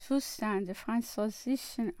Schluss dann der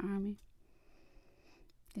französischen Armee.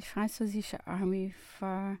 Die französische Armee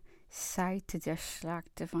war seit der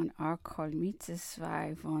Schlacht von Arcole mit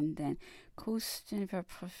zwei von den Küsten der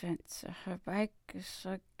Provinz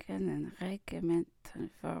herbeigeschreckten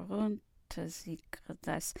Regimenten, worunter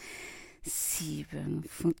das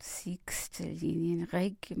 57.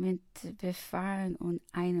 Linienregiment befallen und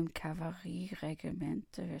einem Kavallerieregiment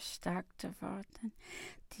verstärkt worden.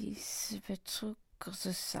 Dies betrug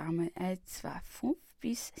zusammen etwa 5.000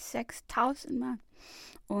 bis 6.000 Mann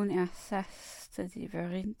und ersetzte die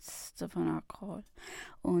Verdienste von Arcole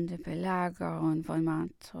und die Belagerung von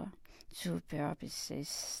Mantua. Joubert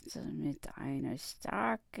besetzte mit einer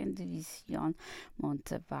starken Division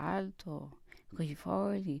Montebaldo,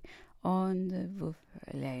 Rivoli und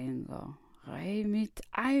Buffalonga mit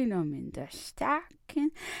einer minder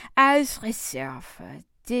starken als Reserve.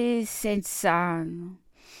 Desenzano.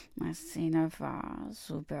 Massena war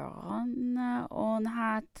souverän und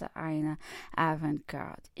hatte eine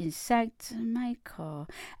Avantgarde in St. Michael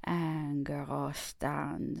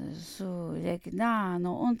angerostet, so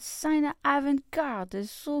Legnano und seine Avantgarde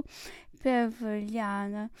so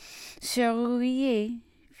Paviliana Serrouillet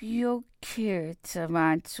blockierte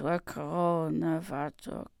man zur Krone, war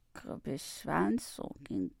durch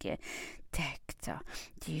Beschwanzungen gedeckt.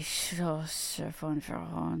 Die Schlösser von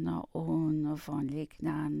Verona und von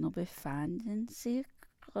Legnano befanden sich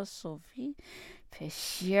sowie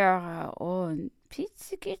Peschiera und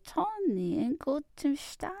Pizzighettoni in gutem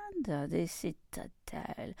Stande. Die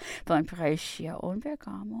Zitadelle von Brescia und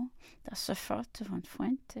Bergamo, das Forte von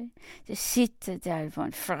Fuente, die Zitadelle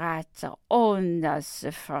von Frata und das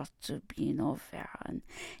Forte Urbino waren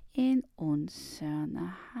in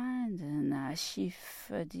unseren Händen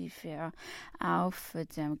Schiffe, die wir auf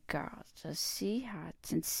dem Garten sie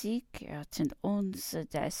hatten. Sie kehrten uns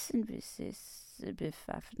dessen Besitz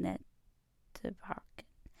bewaffnete Wagen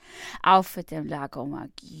auf dem Lago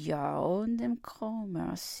Maggiore und dem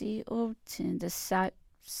Cromer. Sie übten deshalb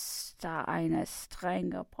eine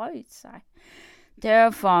strenge Polizei.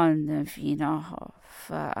 Der von dem Wiener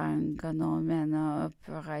Hof angenommene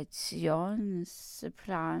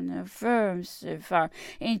Operationsplan Worms war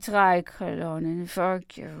in 3 Kolonnen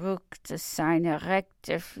vorgerückt. Seine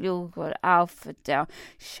rechte Flügel auf der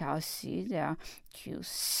Chaussee der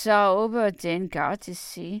Chiusa über den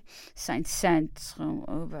Gardasee, sein Zentrum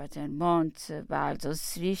über den Monte Baldo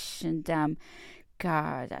zwischen dem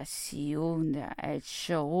Gardasee und der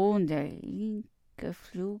Elche und der linke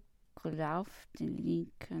Flügel auf den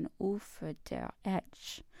linken Ufer der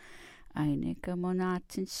Etsch. Einige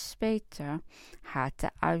Monate später hatte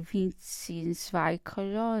Alvinzi in 2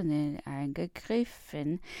 Kolonnen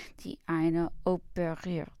eingegriffen, die eine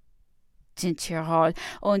operiert in Tirol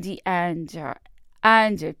und die andere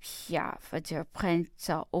an der Piave der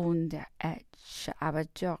Brenza und der Etsch, aber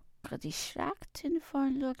durch die Schlachten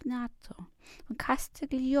von Lugnato, von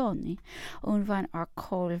Castiglione und von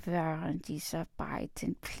Arcole wären diese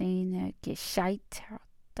beiden Pläne gescheitert.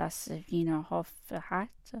 Das Wiener Hof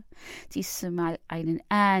hatte diesmal einen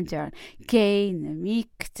anderen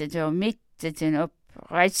genehmigte, der mit den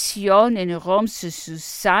Operationen in Rom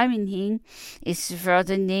zusammenhing. Es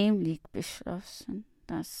wurde nämlich beschlossen,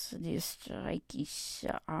 dass die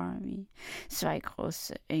österreichische Armee 2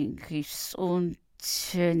 große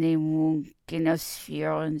Angriffsunternehmungen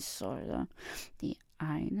ausführen solle. Die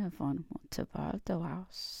eine von Montebaldo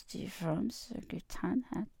aus, die Worms getan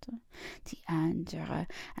hatte, die andere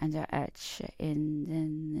an der Etche in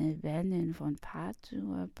den Wänden von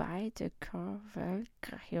Padua. Beide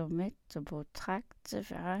Kilometer betrachtet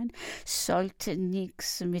werden, sollten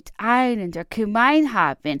nichts mit einem der gemein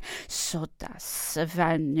haben, so dass,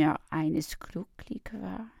 wenn er eines glücklich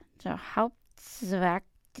war, der Hauptzweck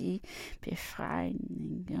die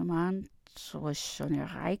Befreiung Mantua schon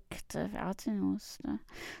erreicht werden musste.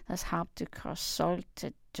 Das Hauptkorps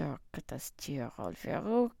sollte durch das Tirol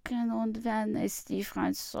verrücken, und wenn es die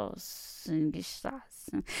Franzosen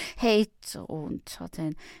geschlossen hätte unter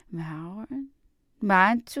den Mauern,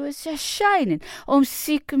 Mantuas erscheinen, um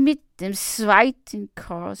sich mit dem 2.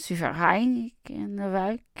 Korps zu vereinigen,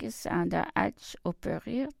 welches an der Etsch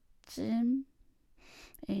operierte.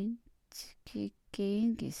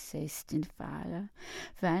 Entgegengesetzten Falle,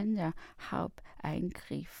 wenn der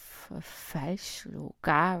Haupteingriff fehlschlug,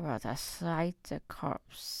 aber das 2.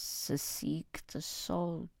 Korps siegte,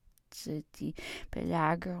 sollte die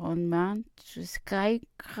Belagerung Mantuas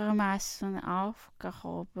gleichermaßen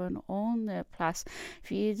aufgehoben und der Platz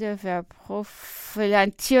wieder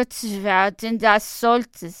verprovilantiert werden. Das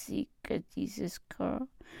sollte sich dieses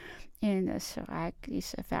Korps in das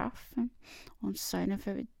Ereignis werfen und seine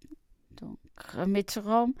Landung mit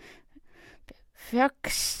Rom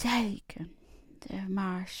bewerkstelligen. Der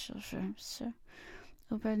Marschallfirmse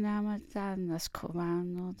übernahm dann das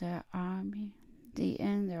Kommando der Armee, die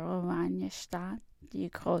in der Romagna stand. Die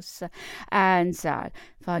große Anzahl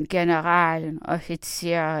von Generalen,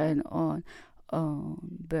 Offizieren und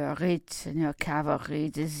berittener Kavallerie,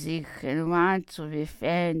 die sich in Mantua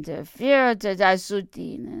befände, würde dazu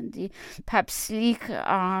dienen, die päpstliche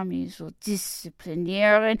Armee zu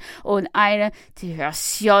disziplinieren und eine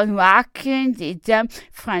Diversion machen, die dem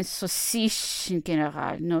französischen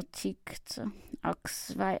General nötigte. Auch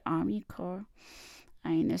 2 Armeekorps,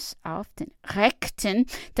 eines auf den rechten,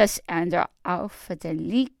 das andere auf den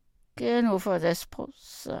linken Ufer des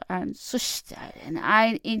Bus anzustellen.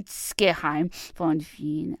 Ein insgeheim von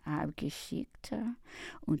Wien abgeschickter,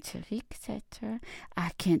 unterrichteter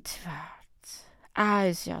Agent ward,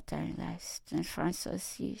 als den letzten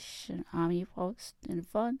französischen Armeeposten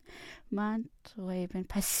von Mantua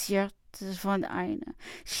passierte, von einer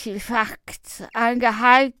Schildwacht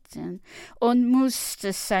angehalten und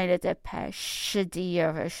musste seine Depesche, die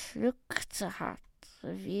er verschluckt hatte,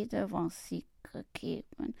 wieder von sich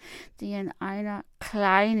geben, die in einer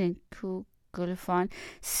kleinen Kugel von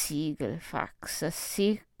Siegelwachse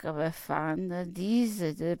sich befand.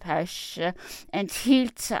 Diese Depesche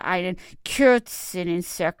enthielt einen kurzen, in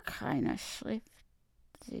sehr kleiner Schrift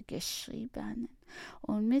geschriebenen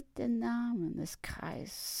und mit dem Namen des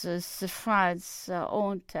Kaisers Franz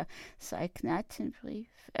unterzeichneten Brief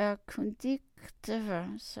erkundigte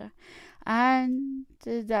Wörter, an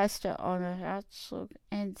dass der Herzog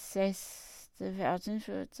entsetzt werden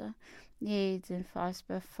würde. Jedenfalls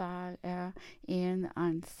befahl er, ihn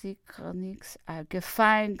an nichts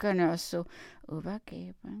Gefangener zu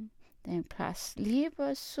übergeben, den Platz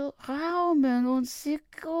lieber zu rauben und sich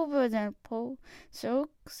über den Po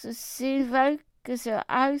zurückzuziehen, welches er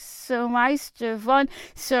als Meister von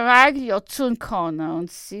Seraglio tun konnte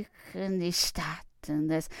und sich in die Staaten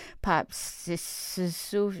des Papstes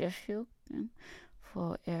zu verfügen,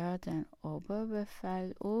 wo er den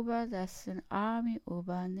Oberbefehl über dessen Armee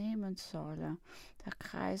übernehmen solle. Der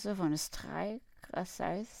Kaiser von Österreich, das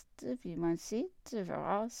heißt, wie man sieht,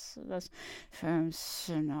 voraus, dass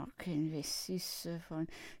Firmse noch kein Wessis von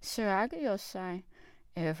Seraglio sei.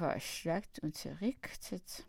 Er war schlecht unterrichtet.